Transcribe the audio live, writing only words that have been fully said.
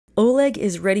Oleg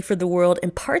is ready for the world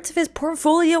and parts of his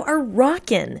portfolio are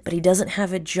rockin', but he doesn't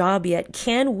have a job yet.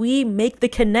 Can we make the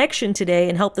connection today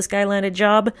and help this guy land a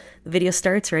job? The video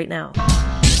starts right now.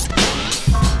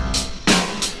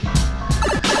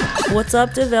 What's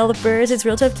up, developers? It's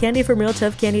RealToughCandy from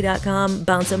RealToughCandy.com.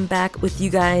 Bouncing back with you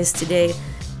guys today,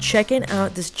 checking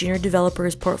out this junior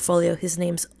developer's portfolio. His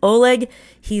name's Oleg.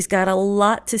 He's got a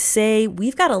lot to say.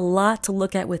 We've got a lot to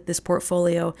look at with this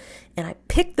portfolio, and I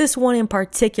picked this one in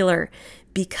particular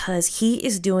because he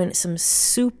is doing some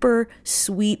super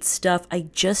sweet stuff I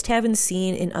just haven't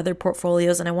seen in other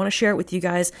portfolios, and I want to share it with you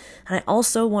guys. And I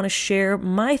also want to share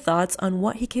my thoughts on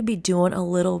what he could be doing a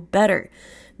little better.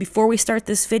 Before we start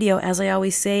this video, as I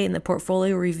always say in the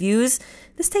portfolio reviews,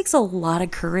 this takes a lot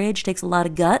of courage, takes a lot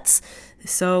of guts.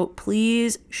 So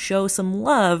please show some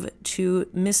love to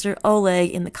Mr.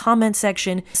 Oleg in the comment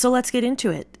section. So let's get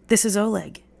into it. This is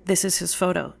Oleg. This is his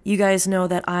photo. You guys know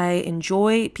that I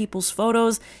enjoy people's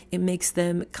photos. It makes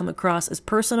them come across as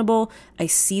personable. I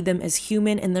see them as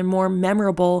human, and they're more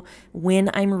memorable when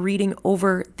I'm reading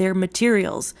over their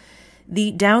materials.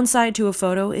 The downside to a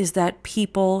photo is that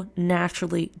people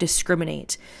naturally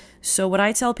discriminate. So what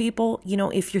I tell people,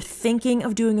 if you're thinking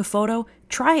of doing a photo,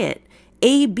 try it.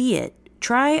 A/B it.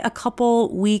 Try a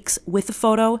couple weeks with a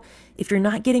photo. If you're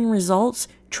not getting results,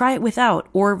 try it without,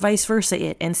 or vice versa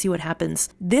it, and see what happens.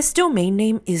 This domain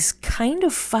name is kind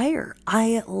of fire.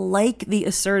 I like the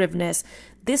assertiveness.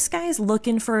 This guy's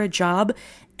looking for a job,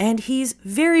 and he's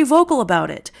very vocal about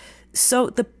it. So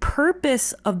the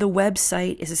purpose of the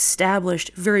website is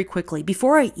established very quickly.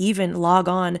 Before I even log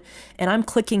on and I'm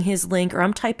clicking his link or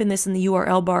I'm typing this in the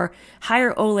URL bar,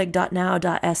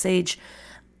 hireoleg.now.sh,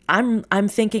 I'm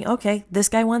thinking, okay, this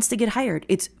guy wants to get hired.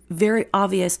 It's very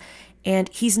obvious, and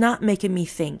he's not making me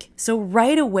think. So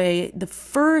right away, the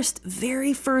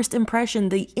very first impression,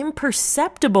 the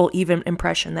imperceptible even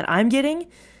impression that I'm getting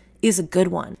is a good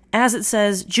one. As it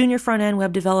says, junior front-end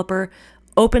web developer,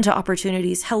 open to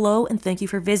opportunities. Hello, and thank you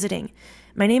for visiting.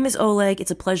 My name is Oleg.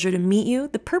 It's a pleasure to meet you.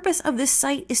 The purpose of this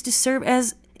site is to serve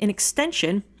as an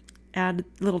extension, add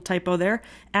a little typo there,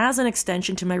 as an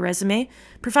extension to my resume,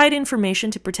 provide information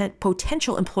to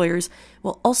potential employers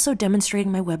while also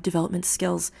demonstrating my web development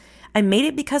skills. I made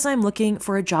it because I'm looking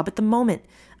for a job at the moment.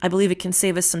 I believe it can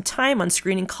save us some time on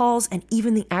screening calls and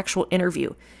even the actual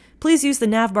interview. Please use the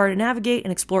nav bar to navigate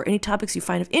and explore any topics you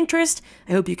find of interest.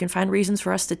 I hope you can find reasons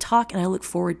for us to talk, and I look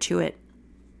forward to it.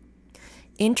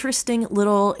 Interesting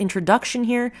little introduction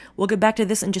here. We'll get back to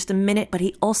this in just a minute, but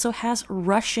he also has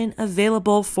Russian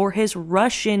available for his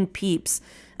Russian peeps,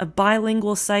 a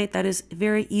bilingual site that is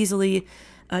very easily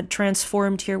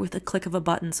transformed here with a click of a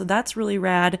button. So that's really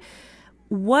rad.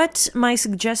 What my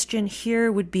suggestion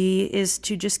here would be is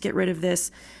to just get rid of this.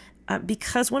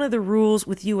 Because one of the rules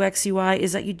with UX UI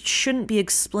is that you shouldn't be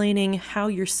explaining how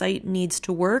your site needs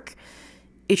to work.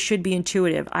 It should be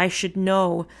intuitive. I should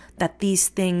know that these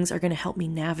things are going to help me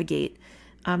navigate.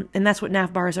 And that's what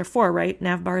nav bars are for, right?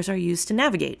 Nav bars are used to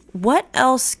navigate. What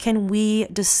else can we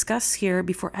discuss here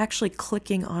before actually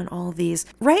clicking on all these?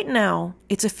 Right now,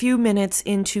 it's a few minutes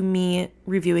into me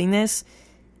reviewing this,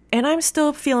 and I'm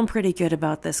still feeling pretty good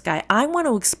about this guy. I want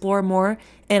to explore more,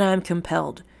 and I'm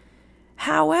compelled.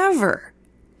 However,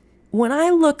 when I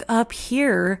look up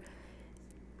here,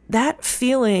 that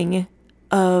feeling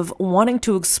of wanting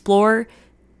to explore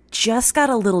just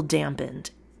got a little dampened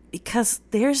because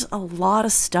there's a lot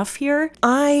of stuff here.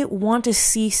 I want to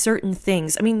see certain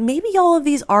things. I mean, maybe all of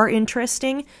these are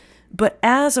interesting, but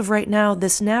as of right now,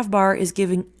 this nav bar is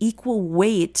giving equal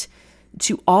weight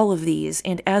to all of these.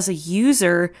 And as a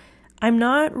user, I'm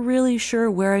not really sure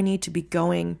where I need to be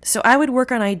going. So I would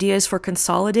work on ideas for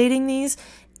consolidating these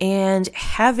and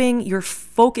having your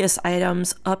focus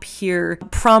items up here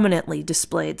prominently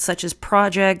displayed, such as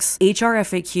projects, HR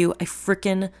FAQ. I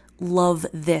freaking love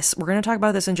this. We're going to talk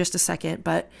about this in just a second,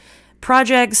 but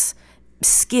projects,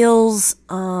 skills,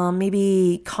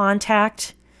 maybe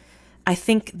contact. I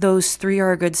think those three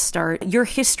are a good start. Your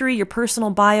history, your personal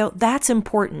bio, that's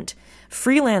important.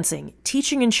 Freelancing,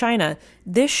 teaching in China,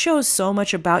 this shows so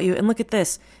much about you. And look at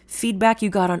this, feedback you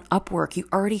got on Upwork. You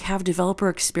already have developer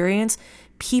experience.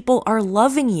 People are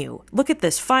loving you. Look at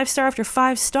this, 5-star after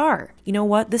 5-star. You know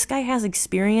what? This guy has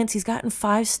experience. He's gotten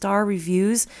 5-star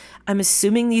reviews. I'm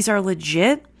assuming these are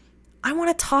legit. I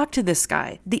want to talk to this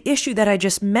guy. The issue that I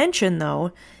just mentioned,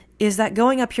 though, is that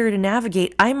going up here to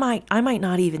navigate, I might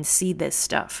not even see this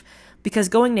stuff. Because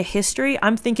going to history,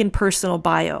 I'm thinking personal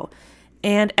bio.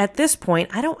 And at this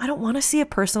point, I don't want to see a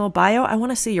personal bio. I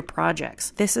want to see your projects.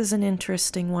 This is an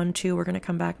interesting one too. We're going to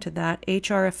come back to that.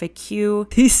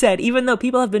 HRFAQ. He said, even though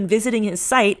people have been visiting his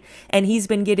site and he's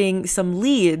been getting some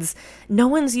leads, no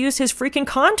one's used his freaking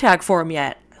contact form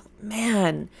yet.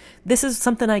 Man, this is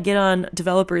something I get on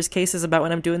developers' cases about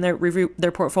when I'm doing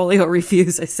their portfolio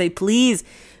reviews. I say, please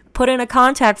put in a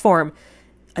contact form.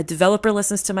 A developer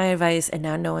listens to my advice and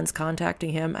now no one's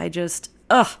contacting him.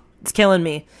 It's killing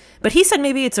me. But he said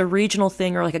maybe it's a regional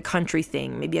thing or like a country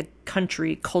thing, maybe a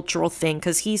country cultural thing,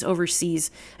 because he's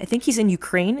overseas. I think he's in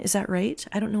Ukraine. Is that right?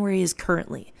 I don't know where he is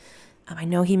currently. I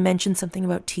know he mentioned something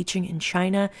about teaching in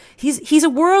China. He's a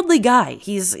worldly guy.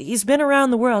 He's been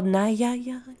around the world.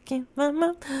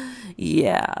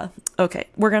 Yeah. Okay,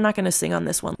 we're not going to sing on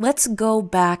this one. Let's go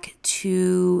back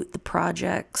to the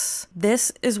projects.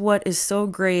 This is what is so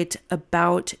great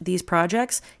about these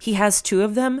projects. He has 2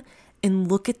 of them.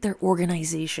 And look at their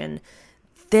organization.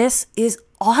 This is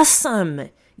awesome.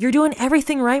 You're doing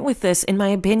everything right with this, in my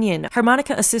opinion.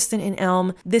 Harmonica Assistant in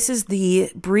Elm. This is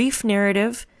the brief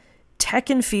narrative, tech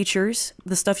and features,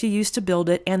 the stuff you use to build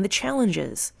it, and the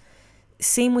challenges.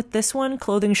 Same with this one,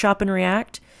 Clothing Shop in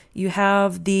React. You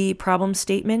have the problem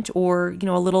statement or,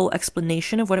 a little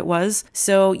explanation of what it was.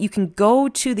 So you can go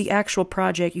to the actual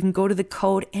project, you can go to the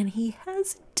code, and he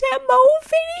has demo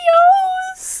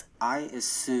videos. I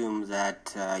assume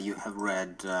that you have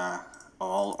read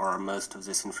all or most of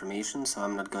this information, so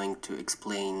I'm not going to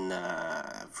explain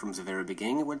from the very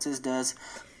beginning what this does.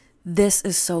 This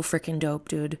is so freaking dope,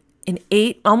 dude. An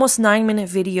almost 9-minute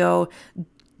video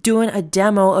doing a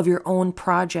demo of your own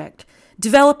project.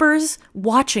 Developers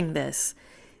watching this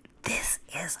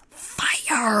is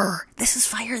fire. This is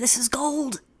fire. This is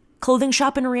gold. Clothing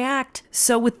Shop in React.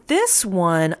 So with this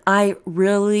one, I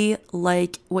really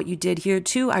like what you did here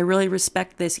too. I really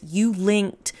respect this. You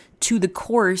linked to the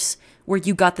course where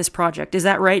you got this project. Is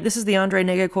that right? This is the Andrei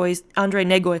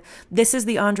Negoy. This is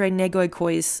the Andrei Negoy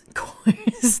course.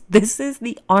 This is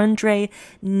the Andrei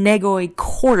Negoy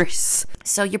course.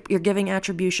 So you're giving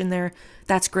attribution there.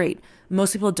 That's great.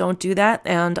 Most people don't do that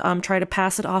and try to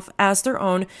pass it off as their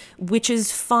own, which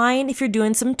is fine if you're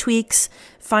doing some tweaks,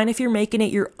 fine if you're making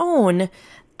it your own,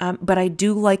 but I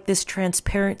do like this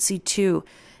transparency too.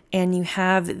 And you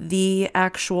have the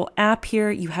actual app here,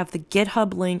 you have the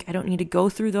GitHub link. I don't need to go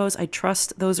through those. I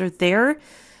trust those are there.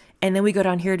 And then we go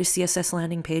down here to CSS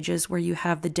landing pages where you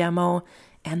have the demo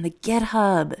and the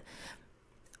GitHub.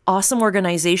 Awesome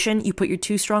organization. You put your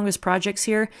 2 strongest projects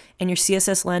here and your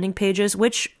CSS landing pages,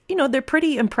 which, they're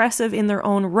pretty impressive in their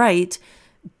own right,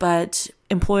 but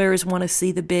employers want to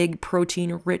see the big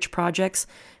protein-rich projects,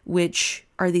 which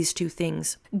are these 2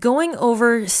 things. Going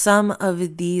over some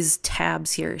of these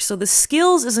tabs here. So the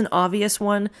skills is an obvious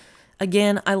one.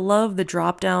 Again, I love the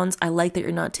drop downs. I like that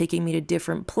you're not taking me to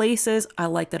different places. I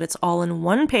like that it's all in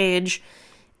one page.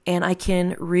 And I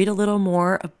can read a little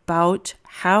more about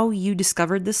how you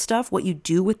discovered this stuff, what you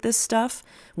do with this stuff,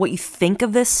 what you think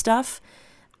of this stuff.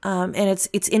 And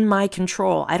it's in my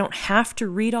control. I don't have to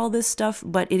read all this stuff,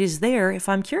 but it is there if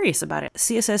I'm curious about it.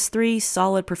 CSS3,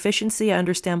 solid proficiency. I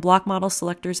understand block model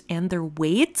selectors and their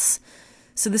weights.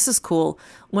 So this is cool.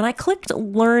 When I clicked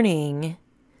learning,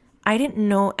 I didn't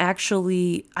know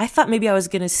actually, I thought maybe I was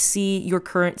going to see your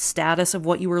current status of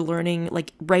what you were learning,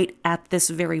 like right at this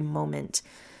very moment.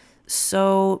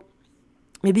 So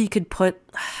maybe you could put,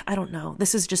 I don't know,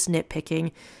 this is just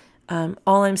nitpicking.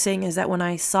 All I'm saying is that when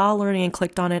I saw learning and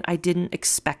clicked on it, I didn't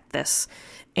expect this.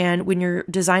 And when you're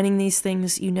designing these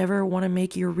things, you never want to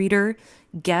make your reader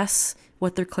guess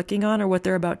what they're clicking on or what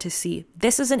they're about to see.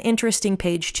 This is an interesting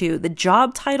page too. The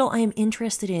job title I am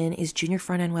interested in is Junior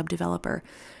Front-End Web Developer.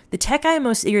 The tech I am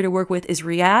most eager to work with is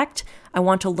React. I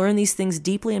want to learn these things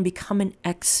deeply and become an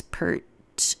expert.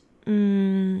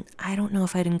 I don't know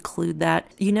if I'd include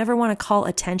that. You never want to call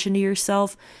attention to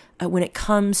yourself when it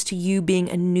comes to you being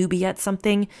a newbie at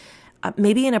something.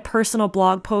 Maybe in a personal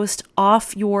blog post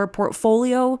off your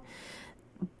portfolio,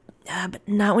 but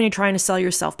not when you're trying to sell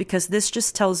yourself, because this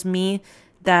just tells me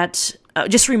that,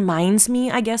 just reminds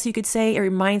me, I guess you could say, it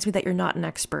reminds me that you're not an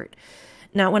expert.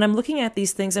 Now, when I'm looking at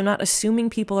these things, I'm not assuming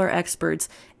people are experts,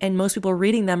 and most people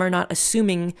reading them are not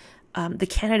assuming the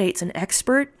candidate's an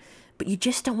expert, but you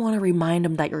just don't want to remind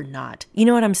them that you're not. You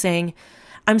know what I'm saying?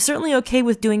 I'm certainly okay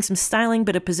with doing some styling,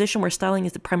 but a position where styling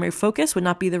is the primary focus would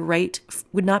not be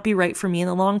right for me in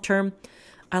the long term.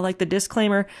 I like the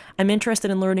disclaimer. I'm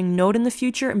interested in learning Node in the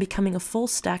future and becoming a full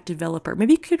stack developer.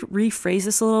 Maybe you could rephrase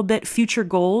this a little bit, future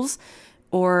goals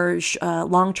or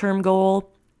long-term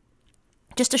goal,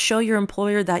 just to show your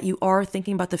employer that you are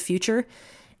thinking about the future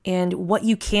and what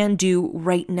you can do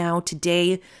right now,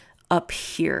 today, up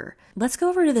here. Let's go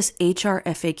over to this HR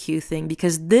FAQ thing,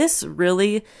 because this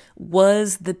really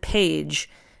was the page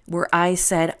where I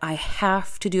said I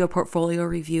have to do a portfolio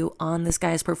review on this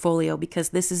guy's portfolio because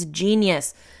this is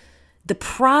genius. The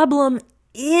problem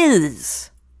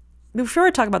is, before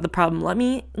I talk about the problem, let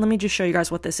me just show you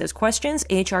guys what this is. Questions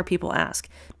HR people ask.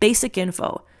 Basic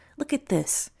info. Look at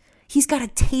this. He's got a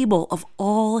table of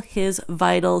all his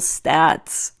vital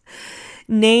stats.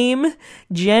 Name,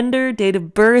 gender, date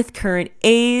of birth, current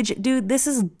age. Dude, this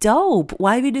is dope.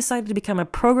 Why have you decided to become a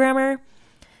programmer?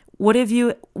 What have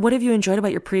you enjoyed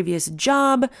about your previous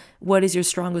job? What is your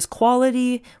strongest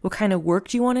quality? What kind of work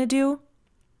do you want to do?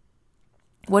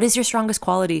 What is your strongest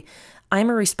quality? I'm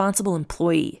a responsible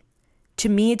employee. To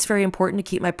me, it's very important to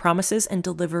keep my promises and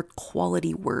deliver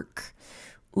quality work.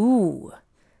 Ooh,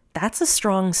 that's a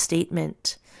strong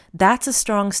statement. That's a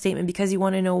strong statement because you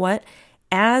want to know what?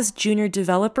 As junior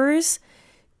developers,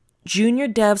 junior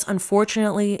devs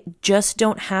unfortunately just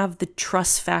don't have the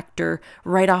trust factor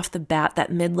right off the bat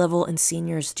that mid-level and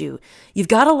seniors do. You've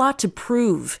got a lot to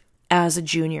prove as a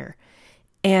junior.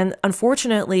 And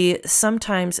unfortunately,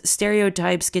 sometimes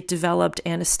stereotypes get developed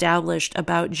and established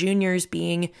about juniors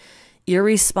being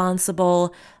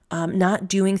irresponsible, not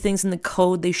doing things in the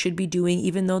code they should be doing,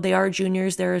 even though they are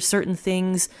juniors. There are certain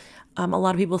things a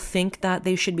lot of people think that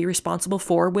they should be responsible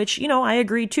for, which, you know, I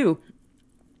agree too.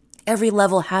 Every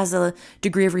level has a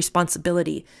degree of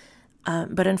responsibility.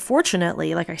 But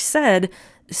unfortunately, like I said,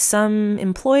 some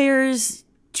employers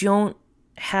don't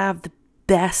have the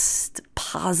best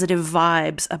positive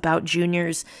vibes about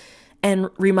juniors, and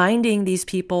reminding these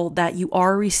people that you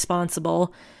are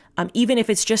responsible, even if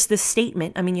it's just this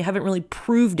statement. I mean, you haven't really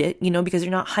proved it, you know, because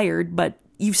you're not hired, but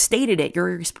you've stated it.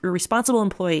 You're a responsible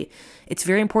employee. It's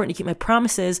very important to keep my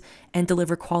promises and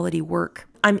deliver quality work.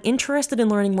 I'm interested in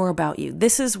learning more about you.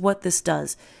 This is what this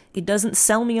does. It doesn't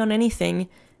sell me on anything,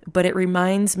 but it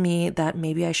reminds me that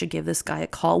maybe I should give this guy a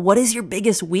call. What is your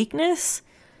biggest weakness?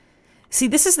 See,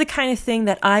 this is the kind of thing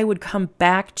that I would come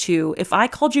back to. If I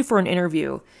called you for an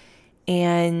interview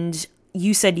and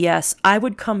you said yes, I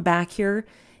would come back here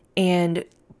and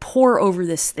pore over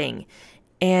this thing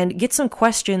and get some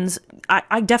questions.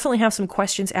 I definitely have some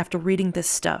questions after reading this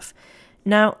stuff.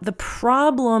 Now, the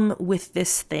problem with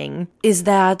this thing is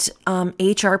that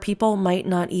HR people might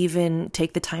not even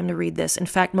take the time to read this. In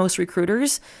fact, most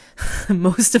recruiters,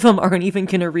 most of them aren't even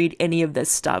going to read any of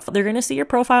this stuff. They're going to see your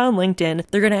profile on LinkedIn.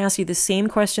 They're going to ask you the same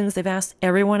questions they've asked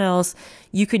everyone else.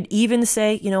 You could even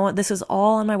say, you know what, this is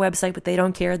all on my website, but they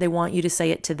don't care. They want you to say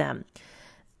it to them.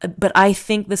 But I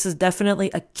think this is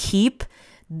definitely a keep.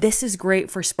 This is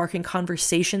great for sparking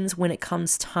conversations when it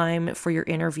comes time for your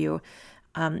interview.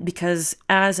 Because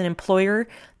as an employer,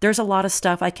 there's a lot of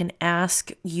stuff I can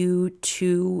ask you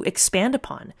to expand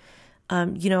upon.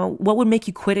 You know, what would make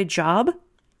you quit a job?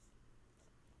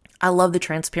 I love the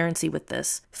transparency with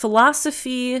this.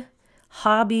 Philosophy,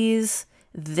 hobbies,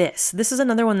 this. This is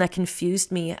another one that confused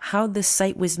me, how this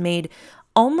site was made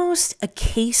almost a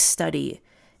case study.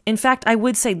 In fact, I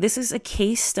would say this is a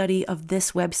case study of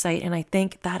this website, and I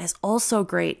think that is also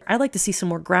great. I'd like to see some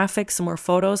more graphics, some more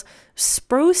photos.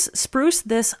 Spruce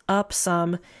this up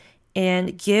some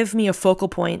and give me a focal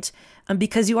point,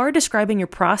 because you are describing your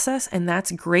process, and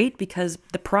that's great because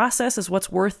the process is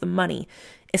what's worth the money.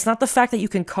 It's not the fact that you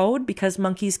can code, because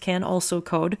monkeys can also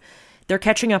code. They're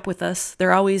catching up with us.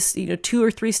 They're always, 2 or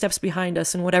 3 steps behind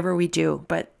us in whatever we do,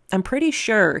 but I'm pretty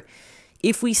sure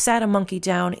if we sat a monkey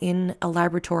down in a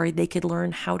laboratory, they could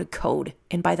learn how to code.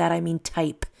 And by that, I mean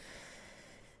type.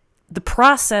 The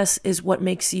process is what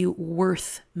makes you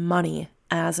worth money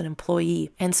as an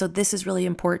employee. And so this is really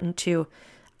important too.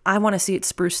 I want to see it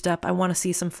spruced up. I want to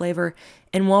see some flavor.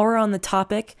 And while we're on the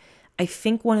topic, I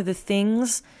think one of the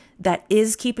things that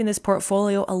is keeping this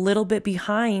portfolio a little bit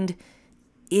behind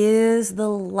is the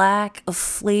lack of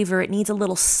flavor. It needs a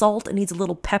little salt. It needs a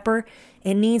little pepper.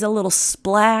 It needs a little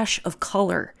splash of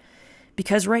color,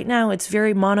 because right now it's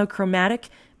very monochromatic,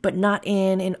 but not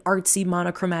in an artsy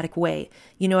monochromatic way.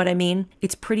 You know what I mean?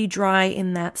 It's pretty dry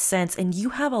in that sense, and you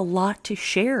have a lot to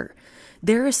share.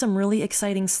 There is some really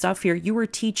exciting stuff here. You were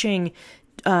teaching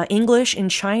English in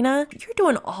China. You're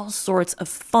doing all sorts of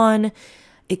fun,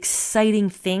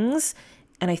 exciting things,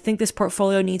 and I think this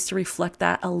portfolio needs to reflect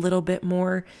that a little bit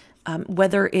more,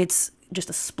 whether it's just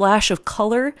a splash of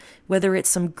color, whether it's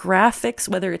some graphics,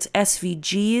 whether it's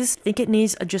SVGs. I think it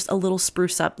needs just a little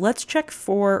spruce up. Let's check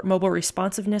for mobile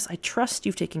responsiveness. I trust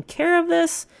you've taken care of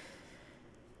this.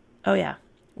 Oh yeah,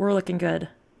 we're looking good.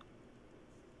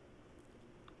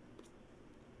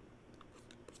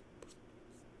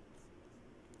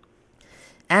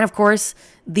 And of course,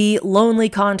 the lonely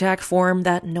contact form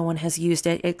that no one has used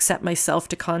it except myself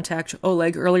to contact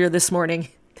Oleg earlier this morning.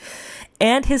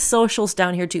 And his socials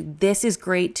down here too. This is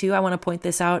great too. I want to point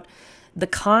this out. The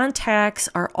contacts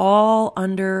are all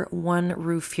under one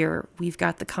roof here. We've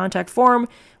got the contact form,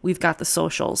 we've got the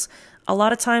socials. A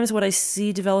lot of times what I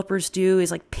see developers do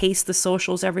is like paste the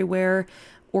socials everywhere,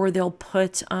 or they'll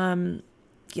put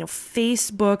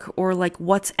Facebook or like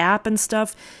WhatsApp and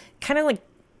stuff, kind of like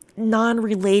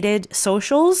non-related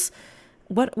socials.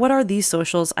 What are these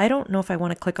socials? I don't know if I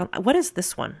want to click on. What is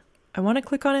this one? I want to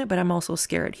click on it, but I'm also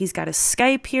scared. He's got his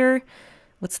Skype here.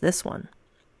 What's this one?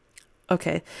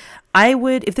 Okay. I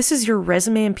would, if this is your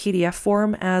resume in PDF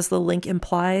form, as the link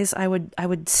implies, I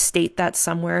would state that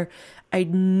somewhere. I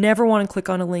never want to click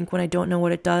on a link when I don't know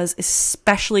what it does,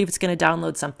 especially if it's going to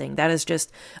download something. That is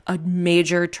just a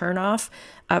major turnoff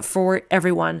for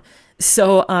everyone.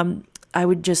 So I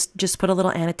would just put a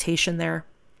little annotation there.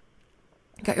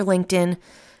 Got your LinkedIn.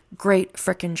 Great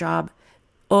frickin' job.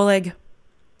 Oleg,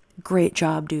 great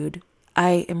job, dude.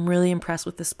 I am really impressed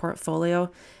with this portfolio.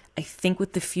 I think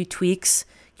with the few tweaks,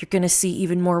 you're going to see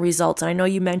even more results. And I know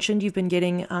you mentioned you've been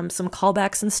getting some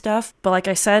callbacks and stuff, but like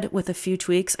I said, with a few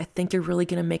tweaks, I think you're really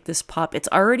going to make this pop. It's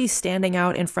already standing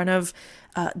out in front of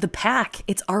the pack.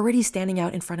 It's already standing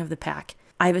out in front of the pack.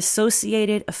 I've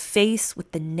associated a face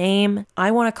with the name.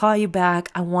 I want to call you back.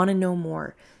 I want to know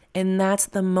more. And that's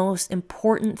the most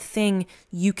important thing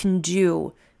you can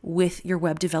do with your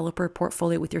web developer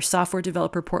portfolio, with your software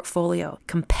developer portfolio.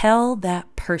 Compel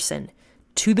that person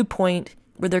to the point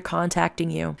where they're contacting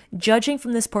you. Judging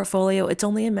from this portfolio, it's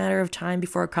only a matter of time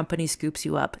before a company scoops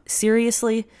you up.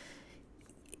 Seriously,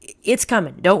 it's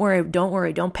coming. Don't worry,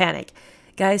 don't panic.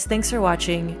 Guys, thanks for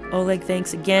watching. Oleg,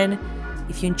 thanks again.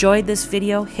 If you enjoyed this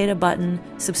video, hit a button,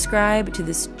 subscribe to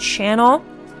this channel.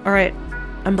 All right,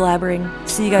 I'm blabbering.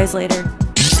 See you guys later.